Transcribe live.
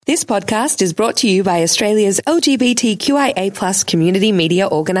This podcast is brought to you by Australia's LGBTQIA+ community media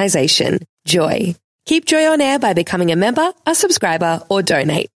organisation, Joy. Keep Joy on air by becoming a member, a subscriber, or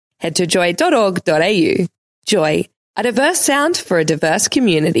donate. Head to joy.org.au. Joy, a diverse sound for a diverse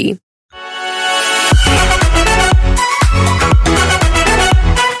community. Tom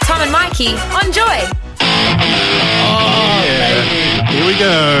and Mikey on Joy. Oh, yeah. Here we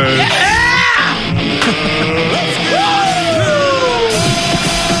go. Yeah!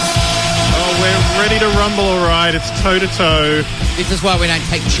 Ready to rumble, all right. It's toe-to-toe. This is why we don't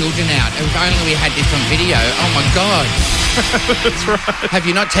take children out. If only we had this on video. Oh, my God. That's right. Have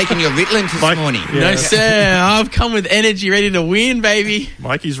you not taken your Ritalin this morning? Yeah. No, sir. I've come with energy, ready to win, baby.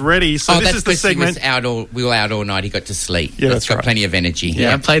 Mikey's ready. So this is the segment. We were out all night. He got to sleep. Yeah, He's got plenty of energy.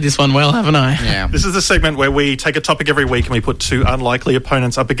 Yeah, I played this one well, haven't I? Yeah. This is the segment where we take a topic every week and we put two unlikely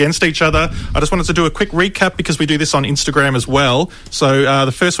opponents up against each other. I just wanted to do a quick recap because we do this on Instagram as well. So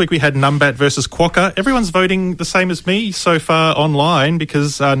the first week we had Numbat versus Quokka. Everyone's voting the same as me so far online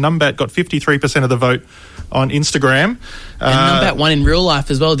because Numbat got 53% of the vote on Instagram. And Numbat won in real life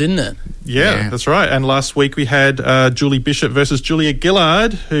as well, didn't it? Yeah, that's right. And last week we had Julie Bishop versus Julia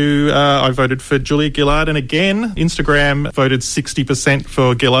Gillard, who I voted for Julia Gillard. And again, Instagram voted 60%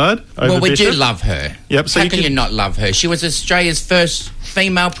 for Gillard over Well, we Bishop. do love her. Yep. So How can you not love her? She was Australia's first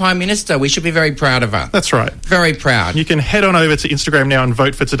female Prime Minister. We should be very proud of her. That's right. Very proud. You can head on over to Instagram now and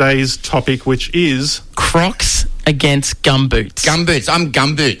vote for today's topic, which is Crocs against gumboots. Gumboots. I'm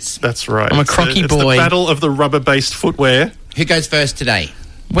gumboots. That's right. I'm a crocky It's boy. the battle of the rubber-based footwear. Who goes first today?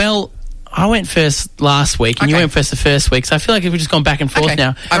 Well, I went first last week, and you Okay. went first the first week, so I feel like we've just gone back and forth Okay. now.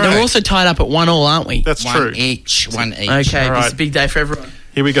 All And right. we're also tied up at 1-1, aren't we? That's One true. each. Okay, All this right. is a big day for everyone.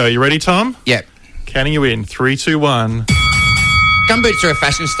 Here we go. You ready, Tom? Yep. Counting you in. 3, 2, 1. Gumboots are a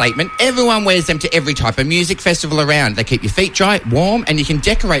fashion statement. Everyone wears them to every type of music festival around. They keep your feet dry, warm, and you can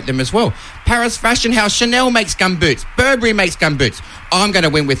decorate them as well. Paris Fashion House Chanel makes gumboots. Burberry makes gumboots. I'm going to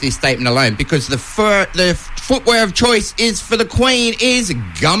win with this statement alone because the footwear of choice is for the Queen is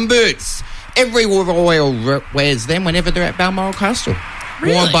gumboots. Every royal wears them whenever they're at Balmoral Castle.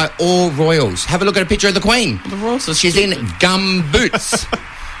 Really? Worn by all royals. Have a look at a picture of the Queen. The royals are She's in gumboots.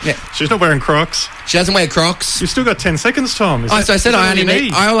 Yeah. She's not wearing Crocs. She doesn't wear Crocs. You've still got 10 seconds, Tom. So I said is that all you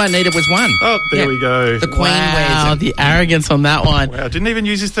need? all I needed was one. Oh, there we go. The Queen Wow, wears them. the arrogance on that one. Wow, didn't even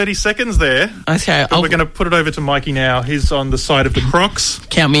use his 30 seconds there. Okay, But we're going to put it over to Mikey now. He's on the side of the Crocs.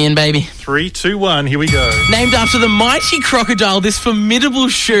 count me in, baby. 3, 2, 1. Here we go. Named after the mighty crocodile, this formidable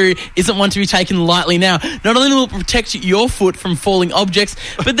shoe isn't one to be taken lightly now. Not only will it protect your foot from falling objects,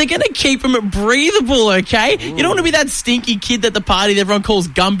 but they're going to keep them breathable, okay? Ooh. You don't want to be that stinky kid at the party that everyone calls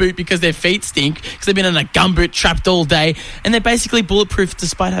gumboot because their feet stink because they've been in a gumboot trapped all day, and they're basically bulletproof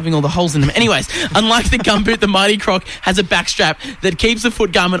despite having all the holes in them. Anyways, unlike the gumboot, the mighty croc has a back strap that keeps the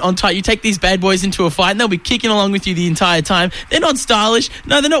foot garment on tight. You take these bad boys into a fight and they'll be kicking along with you the entire time. They're not stylish.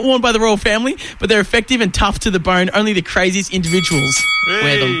 No, they're not worn by the royal family, but they're effective and tough to the bone. Only the craziest individuals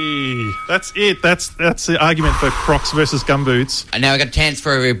wear them. That's it. That's the argument for Crocs versus gumboots. And now I've got a chance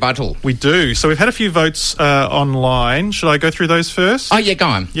for a rebuttal. We do. So we've had a few votes online. Should I go through those first? Oh, yeah, go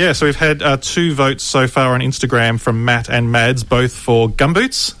on. Yeah, so we've had 2 votes so far on Instagram from Matt and Mads, both for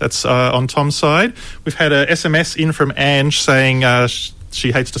gumboots. That's on Tom's side. We've had a SMS in from Ange saying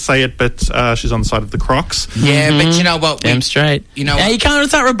she hates to say it, but she's on the side of the Crocs. Yeah, but you know what? Damn straight. You know now what? You can't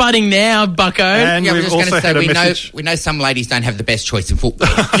start rebutting now, bucko. And Yeah, we're we've just going also to say had a message. we know some ladies don't have the best choice in football.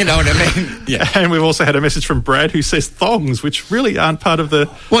 You know what I mean? Yeah. And we've also had a message from Brad who says thongs, which really aren't part of the...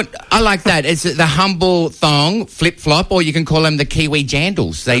 What I like that is the humble thong, flip flop, or you can call them the Kiwi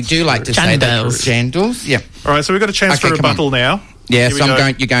jandals. They do like to say that. Jandals. Jandals. Yeah. All right, so we've got a chance Okay, for a come on. rebuttal now. Yeah, Here we so go.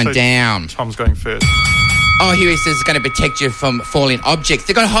 you're going So down. Tom's going first. Oh, here he says it's going to protect you from falling objects.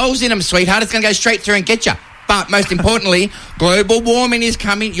 They've got holes in them, sweetheart. It's going to go straight through and get you. But most importantly, global warming is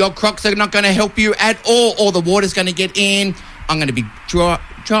coming. Your Crocs are not going to help you at all. All the water's going to get in. I'm going to be dry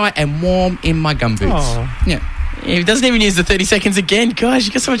and warm in my gumboots. Oh. Yeah. He doesn't even use the 30 seconds again. Gosh,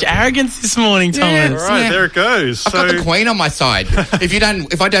 you got so much arrogance this morning, Thomas. All right, there it goes. I've got the Queen on my side.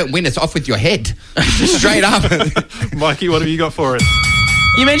 If I don't win, it's off with your head. Straight up. Mikey, what have you got for it?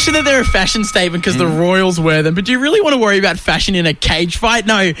 You mentioned that they're a fashion statement because the royals wear them, but do you really want to worry about fashion in a cage fight?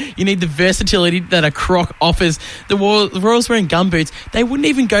 No, you need the versatility that a croc offers. The royals wearing gumboots, they wouldn't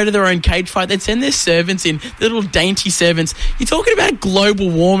even go to their own cage fight. They'd send their servants in, their little dainty servants. You're talking about global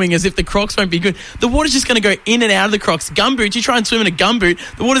warming as if the crocs won't be good. The water's just going to go in and out of the crocs. Gumboots, you try and swim in a gumboot,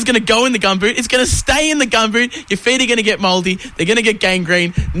 the water's going to go in the gumboot. It's going to stay in the gumboot. Your feet are going to get mouldy. They're going to get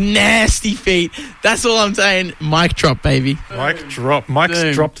gangrene. Nasty feet. That's all I'm saying. Mic drop, baby. Mic drop. Mike's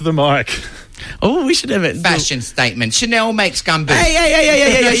Boom. dropped the mic. Oh, we should have it. Fashion statement. Chanel makes gum boots.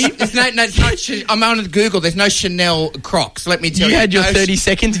 Hey. There's no, it's not, I'm on Google. There's no Chanel Crocs. Let me tell you. You had your 30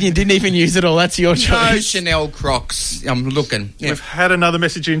 seconds and you didn't even use it all. That's your choice. No Chanel Crocs. I'm looking. Yeah. We've had another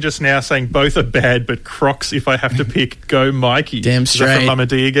message in just now saying both are bad, but Crocs, if I have to pick, go Mikey. Damn Is that straight. from Mama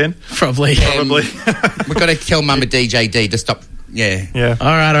D again? Probably. Probably. We've got to tell Mama DJD to stop. Yeah. Yeah. All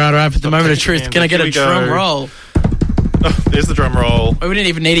right. For the moment of taking truth, hands. can I get Here a we go. drum roll? Oh, there's the drum roll. Oh, we didn't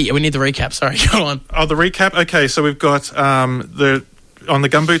even need it yet. We need the recap. Sorry, go on. Oh, the recap. Okay, so we've got on the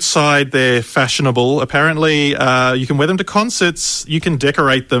gumboots side, they're fashionable. Apparently, you can wear them to concerts. You can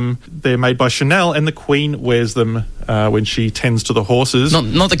decorate them. They're made by Chanel, and the Queen wears them when she tends to the horses.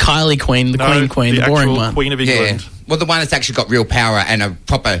 Not the Kylie Queen, the Queen, the boring actual one. Queen of Yeah. England. Well, the one that's actually got real power and a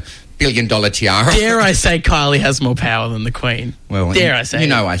proper billion-dollar tiara. Dare I say Kylie has more power than the Queen? Well, dare I say? You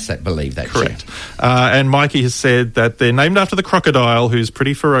know, believe that. Correct. And Mikey has said that they're named after the crocodile, who's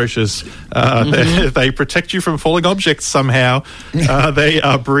pretty ferocious. They protect you from falling objects somehow. They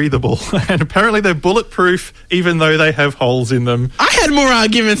are breathable. And apparently they're bulletproof, even though they have holes in them. I had more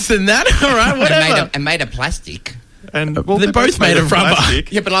arguments than that. All right, whatever. And made of plastic. And They're both made of rubber.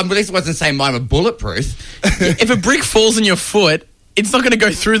 plastic. Yeah, but at least wasn't saying mine were bulletproof. If a brick falls in your foot, it's not going to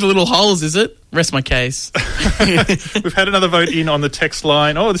go through the little holes, is it? Rest my case. We've had another vote in on the text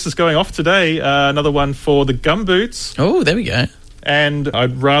line. Oh, this is going off today. Another one for the gumboots. Oh, there we go. And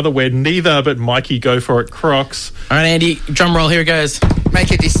I'd rather wear neither, but Mikey, go for it, Crocs. All right, Andy, drum roll. Here it goes.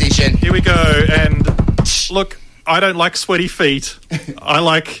 Make a decision. Here we go. And look, I don't like sweaty feet. I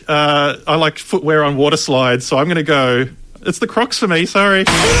like footwear on water slides, so I'm going to go. It's the Crocs for me. Sorry.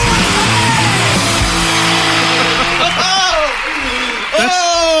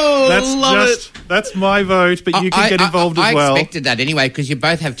 That's my vote, but you can get involved as well. I expected that anyway, because you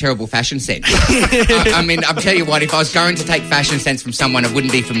both have terrible fashion sense. I mean, I'll tell you what, if I was going to take fashion sense from someone, it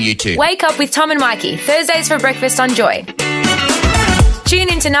wouldn't be from you two. Wake up with Tom and Mikey, Thursdays for breakfast on Joy. Tune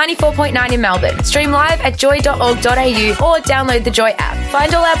in to 94.9 in Melbourne. Stream live at joy.org.au or download the Joy app.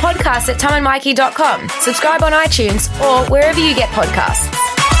 Find all our podcasts at tomandmikey.com. Subscribe on iTunes or wherever you get podcasts.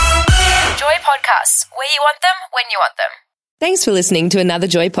 Joy Podcasts, where you want them, when you want them. Thanks for listening to another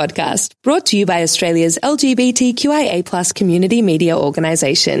Joy podcast, brought to you by Australia's LGBTQIA+ community media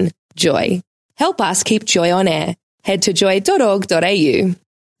organisation, Joy. Help us keep Joy on air. Head to joy.org.au.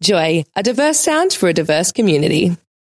 Joy, a diverse sound for a diverse community.